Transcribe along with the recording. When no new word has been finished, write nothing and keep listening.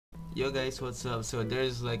Yo guys, what's up? So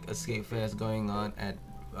there's like a Skatefest going on at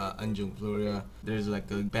Anjung, Florida. There's like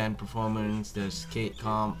a band performance, there's skate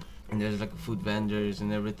comp, and there's like food vendors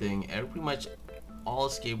and everything. Pretty much all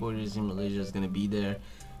skateboarders in Malaysia is gonna be there.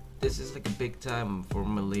 This is like a big time for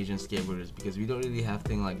Malaysian skateboarders because we don't really have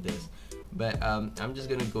thing like this. But I'm just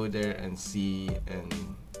gonna go there and see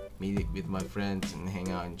and meet with my friends and hang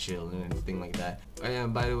out and chill and everything like that.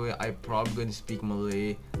 And by the way, I'm probably gonna speak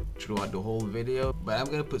Malay throughout the whole video, but I'm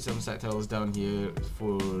gonna put some subtitles down here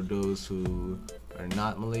for those who are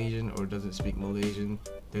not Malaysian or doesn't speak Malaysian,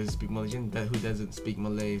 who doesn't speak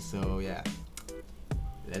Malay. So yeah,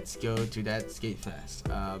 let's go to that Skatefest.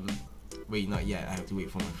 Wait, not yet. I have to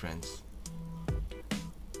wait for my friends.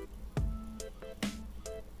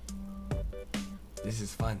 This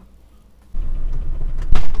is fun.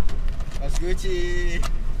 Gucci.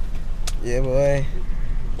 Yeah, boy.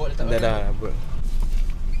 Dah, bro.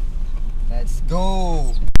 Let's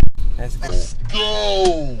go. Let's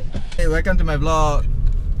go. Hey, welcome to my vlog.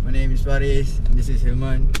 My name is Faris. This is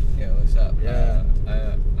Hilman. Yeah, what's up? Yeah.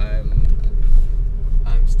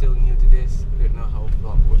 I'm still new to this. I don't know how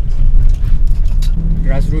vlog works.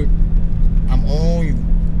 GRAZROOTZ. I'm on you.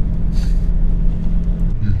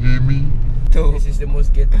 You hear me? This is the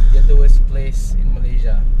most ghettoest place in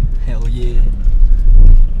Malaysia. Hell yeah. I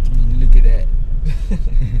mean, look at that.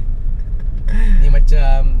 Ni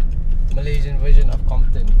macam Malaysian version of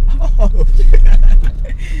Compton. Oh,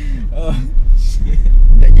 shit.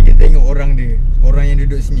 Tak kita tengok orang dia. Orang yang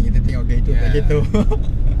duduk sini kita tengok ghetto tak ghetto.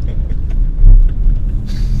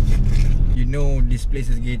 You know this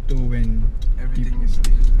place is ghetto when Everything is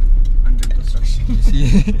still under construction. you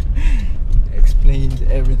see. Explains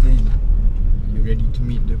everything. You ready to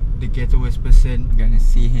meet the ghettoest person? Gonna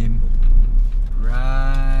see him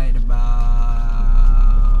right about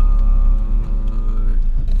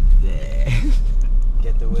there.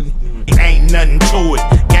 Ghettoest dude. Ain't nothing to it.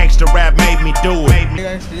 Gangsta rap made me do it.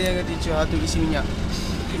 Hey guys, today I'm gonna teach you how to isi minyak.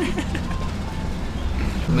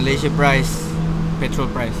 Malaysia price, petrol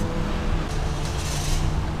price.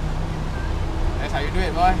 That's how you do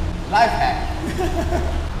it, boy. Life hack.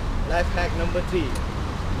 Life hack number 3.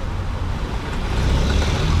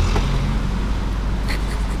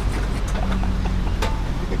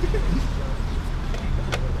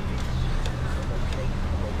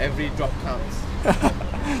 Every drop counts.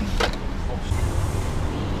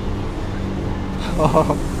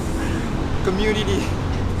 Oh, community.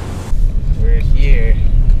 We're here.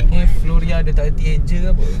 Ni Floria ada tak hati eja ke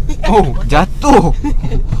apa? Oh, jatuh.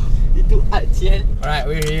 Itu art sial. Alright,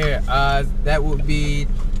 we're here. That would be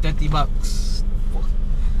 30 bucks.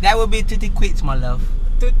 That would be 30 quids, my love.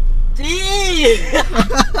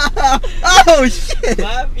 Oh shit.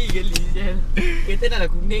 Babi geli sial. Kereta dah lah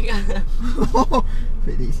kuning lah.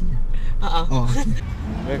 Prediksi. Oh.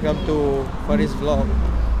 Welcome to Faris Vlog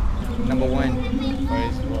number 1.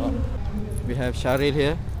 Faris vlog. We have Sharil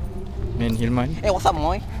here and Hilman. Hey, what's up,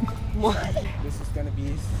 Moy? This is gonna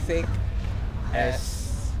be sick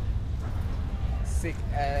as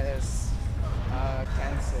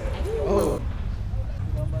cancer. Oh.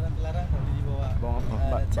 Barang kelarang boleh dibawa.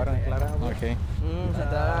 Barang kelarang. Okay.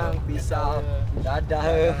 Sedang pisau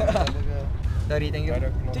dadah. Sorry, thank you.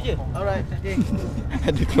 Itu je. Alright. Okay.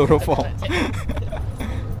 Ada chloroform.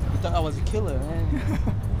 You thought I was a killer, man.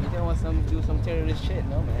 You didn't want to do some terrorist shit,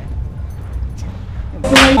 no, man.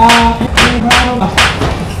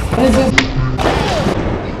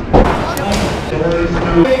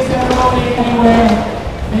 Big ceremony anywhere.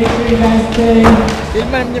 Make sure you guys stay.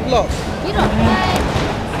 Hilman punya vlog. You don't mind.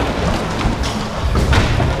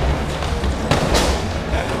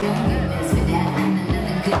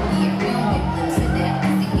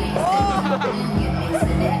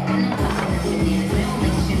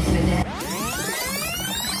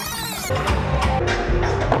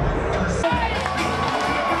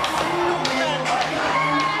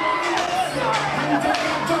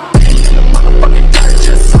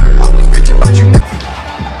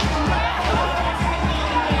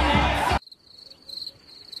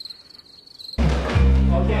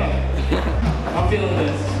 I'm feeling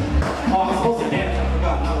this. Oh, I'm supposed to dance. I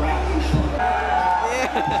forgot. Not rap.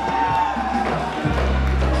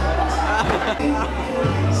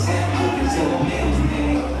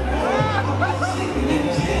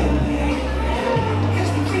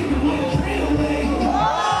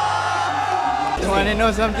 You want to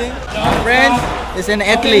know something? My friend is an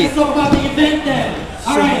athlete. Let's talk about the event then.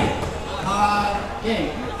 All right.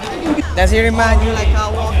 Okay. Does he remind you like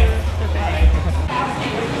Kyle Walker?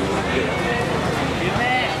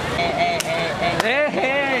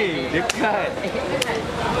 Hey, dekat.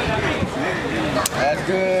 That's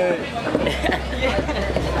good.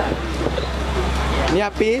 Ni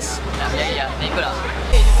habis. Ya, ikut lah.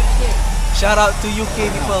 Shout out to UK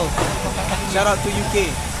people. Shout out to UK.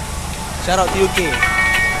 Shout out to UK.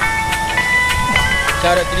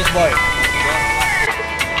 Shout out to this boy.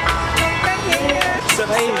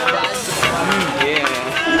 Yeah.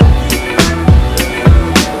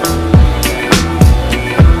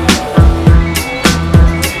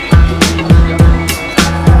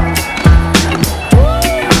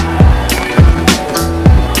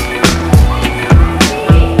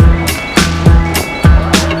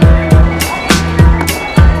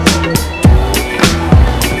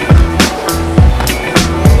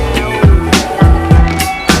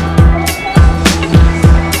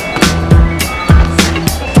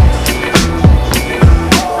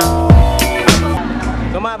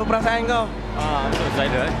 Perasaan kau? I'm so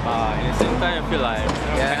excited. In the same time, I feel like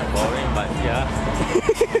kind of boring, but yeah.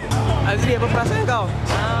 Azraei, apa perasaan kau?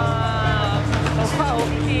 So far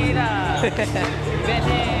okay lah. Event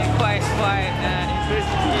ni quite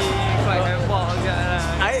interesting, quite heboh juga lah.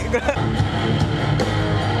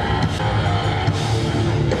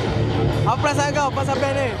 Apa perasaan kau pas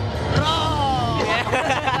sampai ni?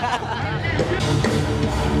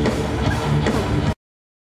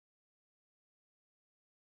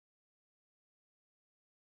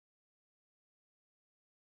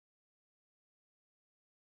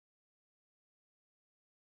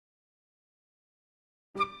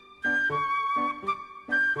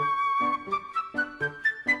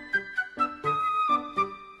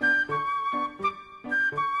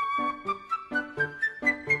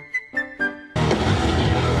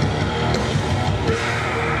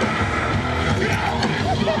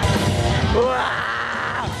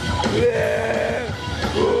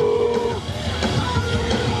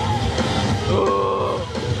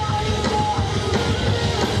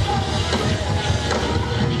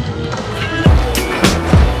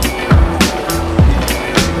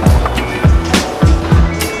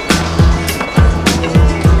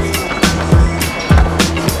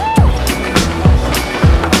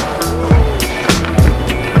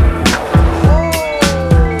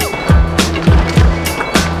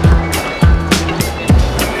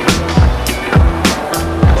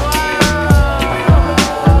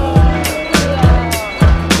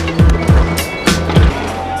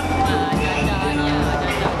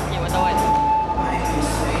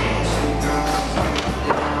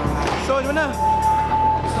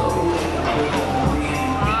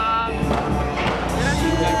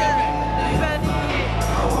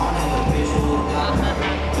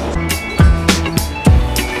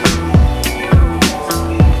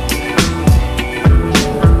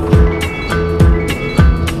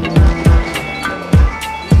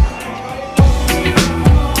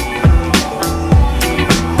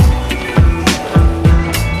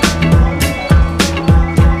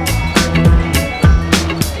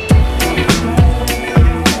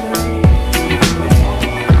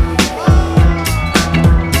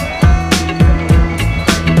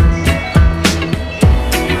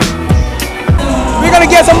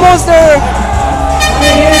 Get some monster!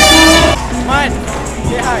 Man,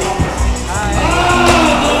 say hi.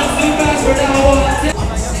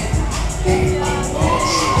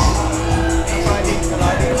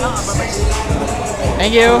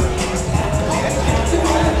 Thank you.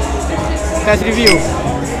 Test review.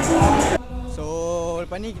 So,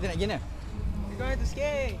 lepas ni kita nak pergi mana? We're going to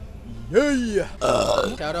skate. Yeah.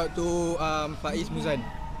 Shout out to Faiz Muzan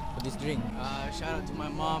for this drink. Shout out to my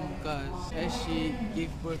mom because she gave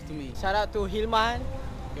birth to me. Shout out to Hilman.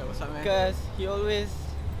 Yeah, what's up, man? Because he always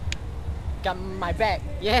got my back.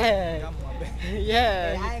 Yeah.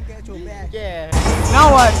 Yeah. I got your back. Yeah.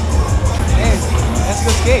 Now what? Hey, let's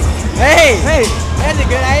go skate. Hey, hey, that's a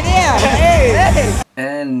good idea. Hey, hey.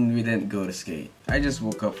 And we didn't go to skate. I just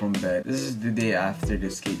woke up from bed. This is the day after the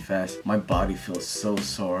Skatefest. My body feels so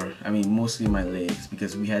sore. I mean, mostly my legs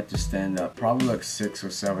because we had to stand up probably like 6 or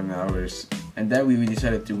 7 hours. And then we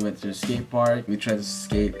decided to go to the skate park. We tried to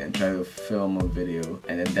skate and try to film a video.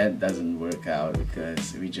 And then that doesn't work out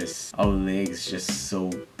because our legs just so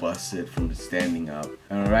busted from standing up.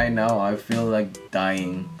 And right now I feel like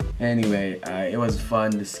dying. Anyway, it was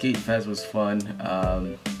fun. The Skatefest was fun.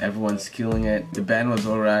 Everyone's killing it. The band was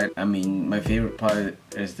alright. I mean, my favorite part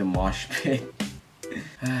is the mosh pit.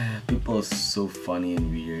 People are so funny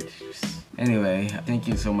and weird. Anyway, thank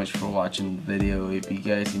you so much for watching the video. If you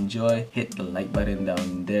guys enjoy, hit the like button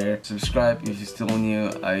down there. Subscribe if you're still new.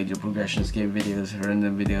 I do progression skate videos,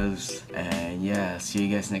 random videos, and yeah, see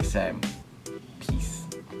you guys next time. Peace.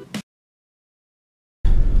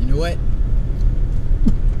 You know what?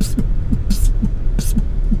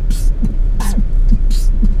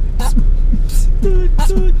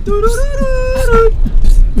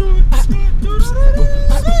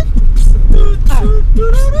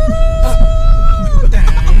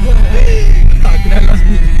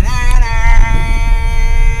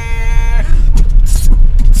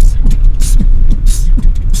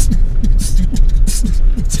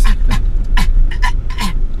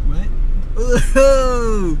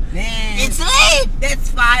 Woohoo! It's late! That's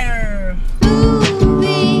fire!